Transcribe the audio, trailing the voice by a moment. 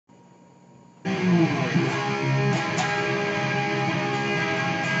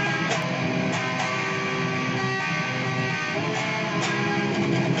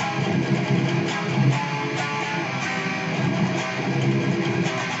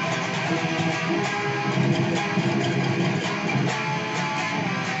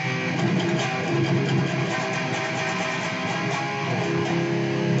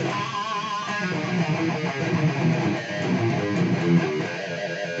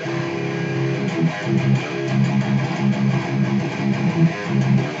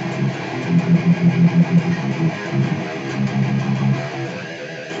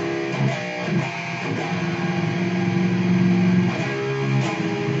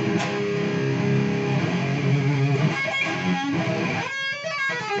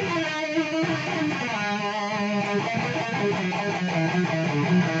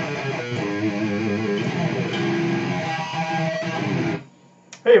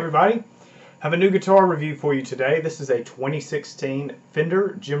Hey everybody, I have a new guitar review for you today. This is a 2016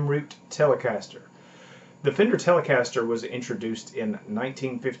 Fender Jim Root Telecaster. The Fender Telecaster was introduced in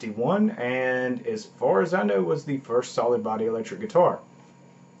 1951 and, as far as I know, was the first solid body electric guitar.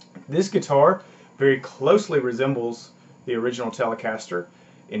 This guitar very closely resembles the original Telecaster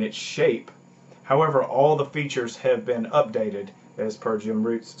in its shape. However, all the features have been updated as per Jim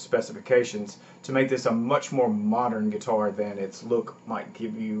Root's specifications to make this a much more modern guitar than its look might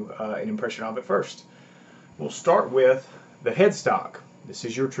give you an impression of at first. We'll start with the headstock. This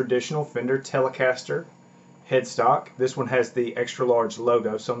is your traditional Fender Telecaster headstock. This one has the extra large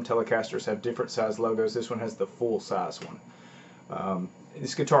logo. Some Telecasters have different size logos. This one has the full size one.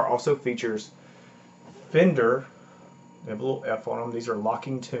 This guitar also features Fender, they have a little F on them, these are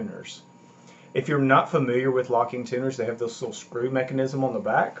locking tuners. If you're not familiar with locking tuners, they have this little screw mechanism on the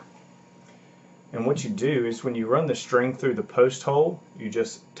back. And what you do is when you run the string through the post hole, you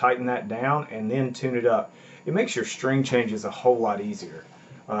just tighten that down and then tune it up. It makes your string changes a whole lot easier.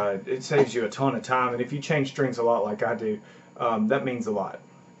 It saves you a ton of time, and if you change strings a lot like I do, that means a lot.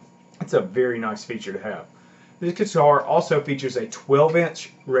 It's a very nice feature to have. This guitar also features a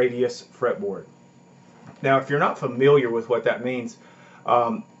 12-inch radius fretboard. Now, if you're not familiar with what that means,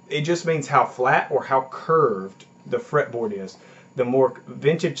 it just means how flat or how curved the fretboard is. The more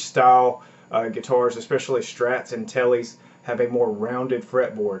vintage style guitars, especially Strats and Teles, have a more rounded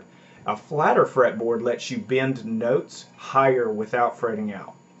fretboard. A flatter fretboard lets you bend notes higher without fretting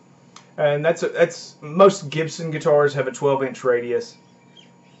out. And that's most Gibson guitars have a 12-inch radius,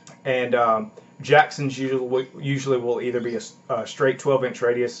 and Jacksons usually will either be a straight 12-inch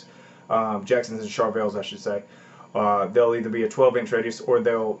radius, Jacksons and Charvels I should say. They'll either be a 12-inch radius or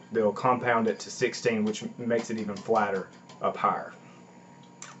they'll compound it to 16, which makes it even flatter up higher.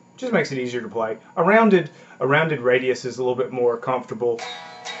 Just makes it easier to play. A rounded radius is a little bit more comfortable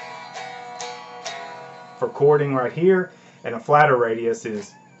for chording right here, and a flatter radius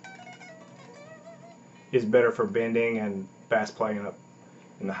is better for bending and fast playing up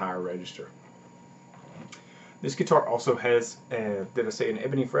in the higher register. This guitar also has, did I say an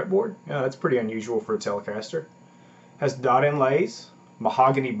ebony fretboard? Yeah, that's pretty unusual for a Telecaster. Has dot inlays,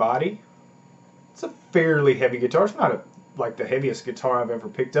 mahogany body. It's a fairly heavy guitar. It's not like the heaviest guitar I've ever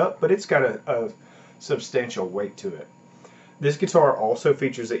picked up, but it's got a substantial weight to it. This guitar also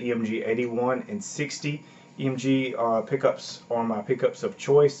features the EMG 81 and 60. EMG pickups are my pickups of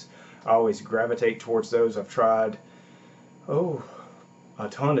choice. I always gravitate towards those. I've tried a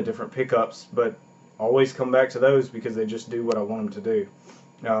ton of different pickups, but always come back to those because they just do what I want them to do.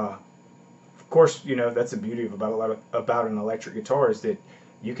 Of course, you know, that's the beauty about an electric guitar, is that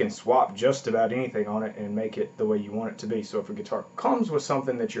you can swap just about anything on it and make it the way you want it to be. So if a guitar comes with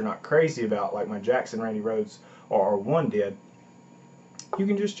something that you're not crazy about, like my Jackson Randy Rhoads R1 did, you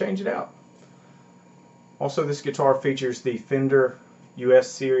can just change it out. Also, this guitar features the Fender US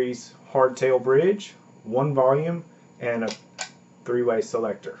Series hardtail bridge, 1 volume, and a 3-way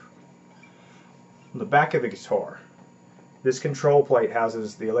selector. On the back of the guitar, this control plate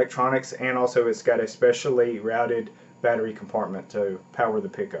houses the electronics, and also it's got a specially routed battery compartment to power the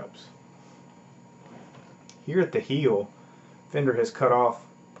pickups. Here at the heel, Fender has cut off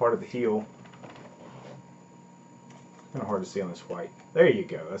part of the heel. Kind of hard to see on this white. There you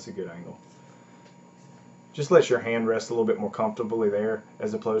go, that's a good angle. Just lets your hand rest a little bit more comfortably there,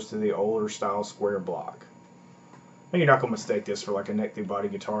 as opposed to the older style square block. Now, you're not going to mistake this for like a neck through body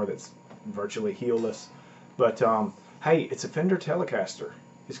guitar that's virtually heelless, but hey, it's a Fender Telecaster.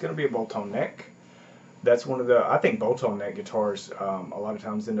 It's going to be a bolt-on neck. That's one of the, I think bolt-on neck guitars a lot of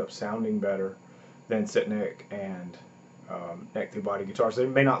times end up sounding better than set neck and neck through body guitars. They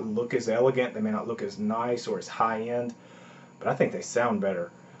may not look as elegant, they may not look as nice or as high-end, but I think they sound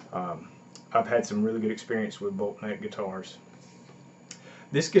better. I've had some really good experience with bolt neck guitars.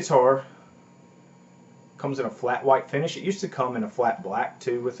 This guitar comes in a flat white finish. It used to come in a flat black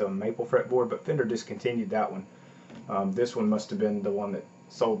too with a maple fretboard, but Fender discontinued that one. This one must have been the one that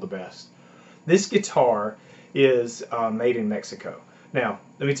sold the best. This guitar is made in Mexico. Now,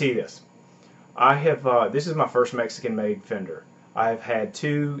 let me tell you this. I have this is my first Mexican-made Fender. I've had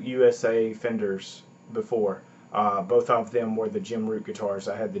two USA Fenders before. Both of them were the Jim Root guitars.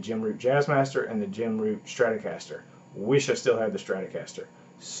 I had the Jim Root Jazzmaster and the Jim Root Stratocaster. Wish I still had the Stratocaster.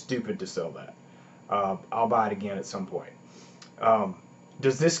 Stupid to sell that. I'll buy it again at some point.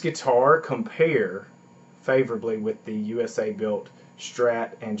 Does this guitar compare favorably with the USA built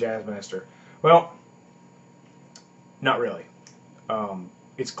Strat and Jazzmaster? Well, not really.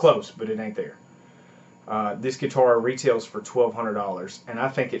 It's close, but it ain't there. This guitar retails for $1,200, and I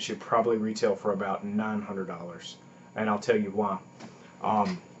think it should probably retail for about $900, and I'll tell you why.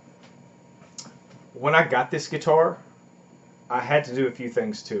 When I got this guitar, I had to do a few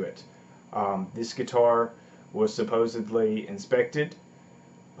things to it. This guitar was supposedly inspected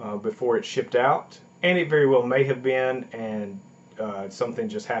before it shipped out, and it very well may have been, and something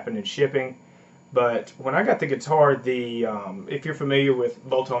just happened in shipping. But when I got the guitar, if you're familiar with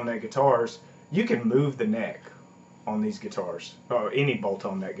bolt-on neck guitars, you can move the neck on these guitars, or any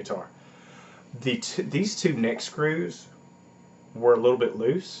bolt-on neck guitar. These two neck screws were a little bit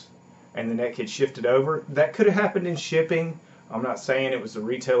loose, and the neck had shifted over. That could have happened in shipping. I'm not saying it was the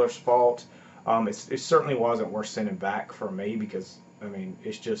retailer's fault. It certainly wasn't worth sending back for me because, I mean,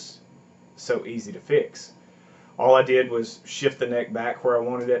 it's just so easy to fix. All I did was shift the neck back where I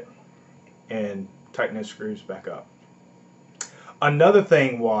wanted it and tighten those screws back up. Another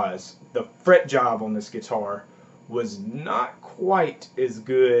thing was the fret job on this guitar was not quite as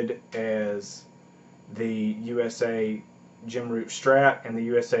good as the USA Jim Root Strat and the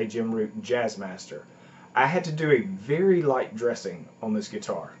USA Jim Root Jazzmaster. I had to do a very light dressing on this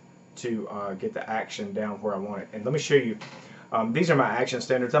guitar to get the action down where I want it. And let me show you. These are my action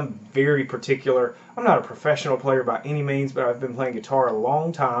standards. I'm very particular. I'm not a professional player by any means, but I've been playing guitar a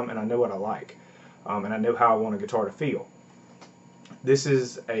long time, and I know what I like. And I know how I want a guitar to feel. This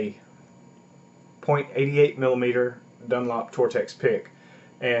is a .88 millimeter Dunlop Tortex pick,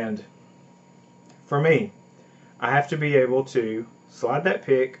 and for me, I have to be able to slide that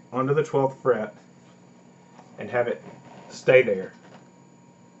pick onto the 12th fret and have it stay there,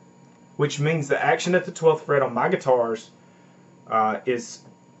 which means the action at the 12th fret on my guitars is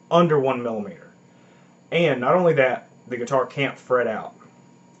under 1 millimeter. And not only that, the guitar can't fret out.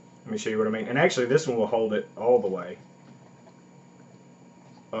 Let me show you what I mean. And actually, this one will hold it all the way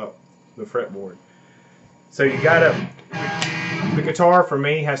up the fretboard. So you gotta, the guitar for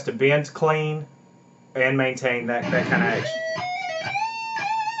me has to bend clean and maintain that kind of action.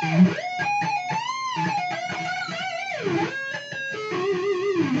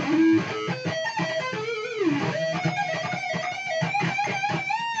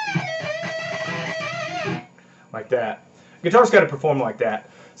 Like that. Guitar's got to perform like that.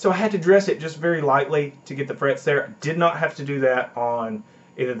 So I had to dress it just very lightly to get the frets there. I did not have to do that on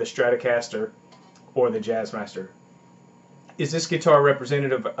either the Stratocaster or the Jazzmaster. Is this guitar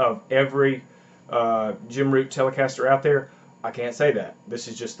representative of every Jim Root Telecaster out there? I can't say that. This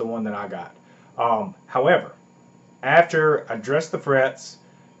is just the one that I got. However, after I dressed the frets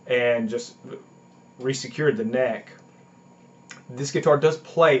and just resecured the neck, this guitar does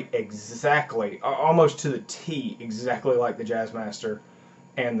play exactly, almost to the T, exactly like the Jazzmaster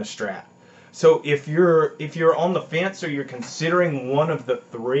and the Strat. So if you're on the fence or you're considering one of the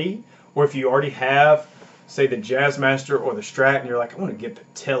three, or if you already have, say, the Jazzmaster or the Strat, and you're like, I want to get the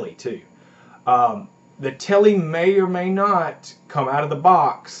Telly too. The Telly may or may not come out of the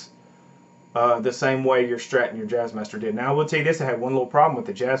box the same way your Strat and your Jazzmaster did. Now I will tell you this, I had one little problem with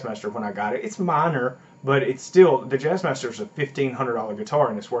the Jazzmaster when I got it. It's minor, but it's still, the Jazzmaster is a $1,500 guitar,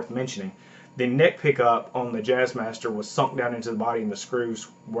 and it's worth mentioning. The neck pickup on the Jazzmaster was sunk down into the body and the screws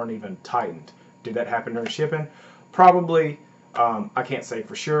weren't even tightened. Did that happen during shipping? Probably. I can't say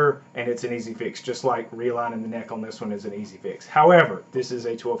for sure, and it's an easy fix, just like realigning the neck on this one is an easy fix. However, this is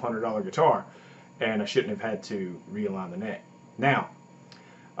a $1,200 guitar, and I shouldn't have had to realign the neck. Now,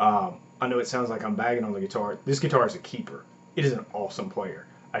 I know it sounds like I'm bagging on the guitar. This guitar is a keeper. It is an awesome player.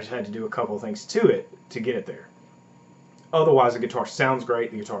 I just had to do a couple of things to it to get it there. Otherwise, the guitar sounds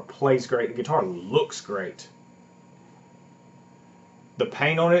great, the guitar plays great, the guitar looks great. The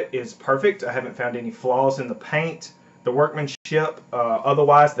paint on it is perfect. I haven't found any flaws in the paint. The workmanship,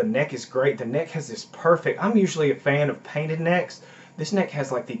 otherwise the neck is great. The neck has this perfect, I'm usually a fan of painted necks. This neck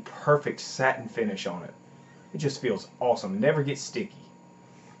has like the perfect satin finish on it. It just feels awesome. It never gets sticky.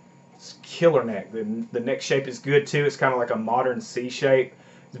 It's killer neck. The neck shape is good too. It's kind of like a modern C shape.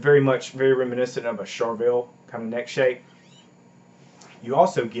 It's very reminiscent of a Charvel kind of neck shape. You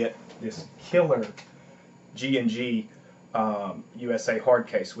also get this killer G&G USA hard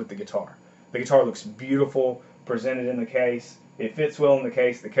case with the guitar. The guitar looks beautiful presented in the case. It fits well in the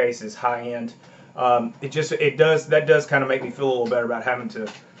case. The case is high end. That does kind of make me feel a little better about having to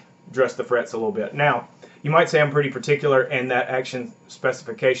dress the frets a little bit. Now, you might say I'm pretty particular, and that action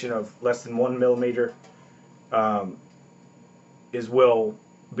specification of less than 1 millimeter is well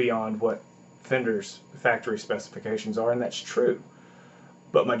beyond what Fender's factory specifications are, and that's true.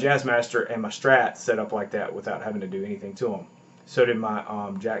 But my Jazzmaster and my Strat set up like that without having to do anything to them. So did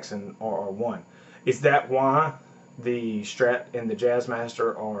my Jackson RR1. Is that why the Strat and the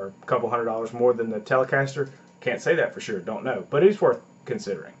Jazzmaster are a couple $100 more than the Telecaster? Can't say that for sure. Don't know. But it's worth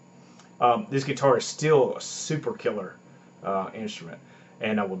considering. This guitar is still a super killer instrument,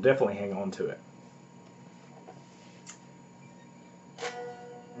 and I will definitely hang on to it.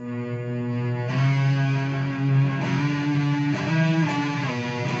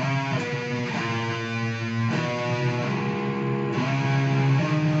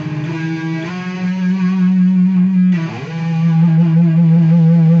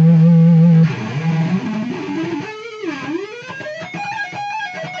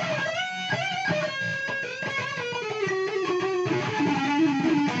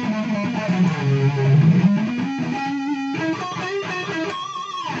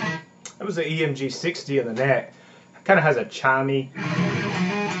 That was the EMG 60 in the neck. Kind of has a chimey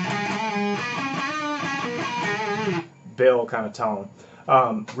bell kind of tone.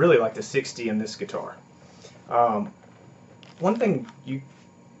 Really like the 60 in this guitar. One thing you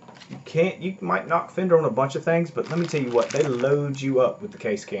might knock Fender on a bunch of things, but let me tell you what, they load you up with the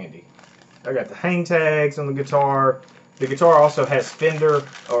case candy. I got the hang tags on the guitar. The guitar also has Fender,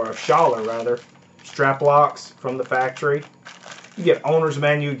 or Schaller rather, strap locks from the factory. You get owner's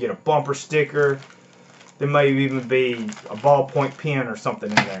manual, you get a bumper sticker. There may even be a ballpoint pen or something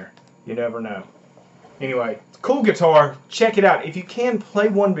in there. You never know. Anyway, cool guitar. Check it out. If you can, play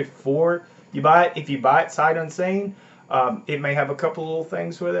one before you buy it. If you buy it sight unseen, it may have a couple little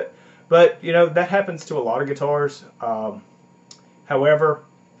things with it. But, you know, that happens to a lot of guitars. However,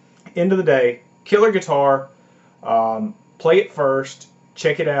 end of the day, killer guitar. Play it first.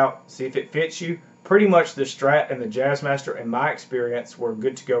 Check it out. See if it fits you. Pretty much the Strat and the Jazzmaster, in my experience, were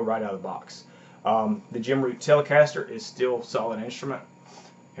good to go right out of the box. The Jim Root Telecaster is still a solid instrument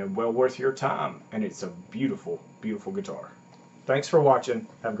and well worth your time, and it's a beautiful, beautiful guitar. Thanks for watching.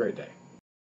 Have a great day.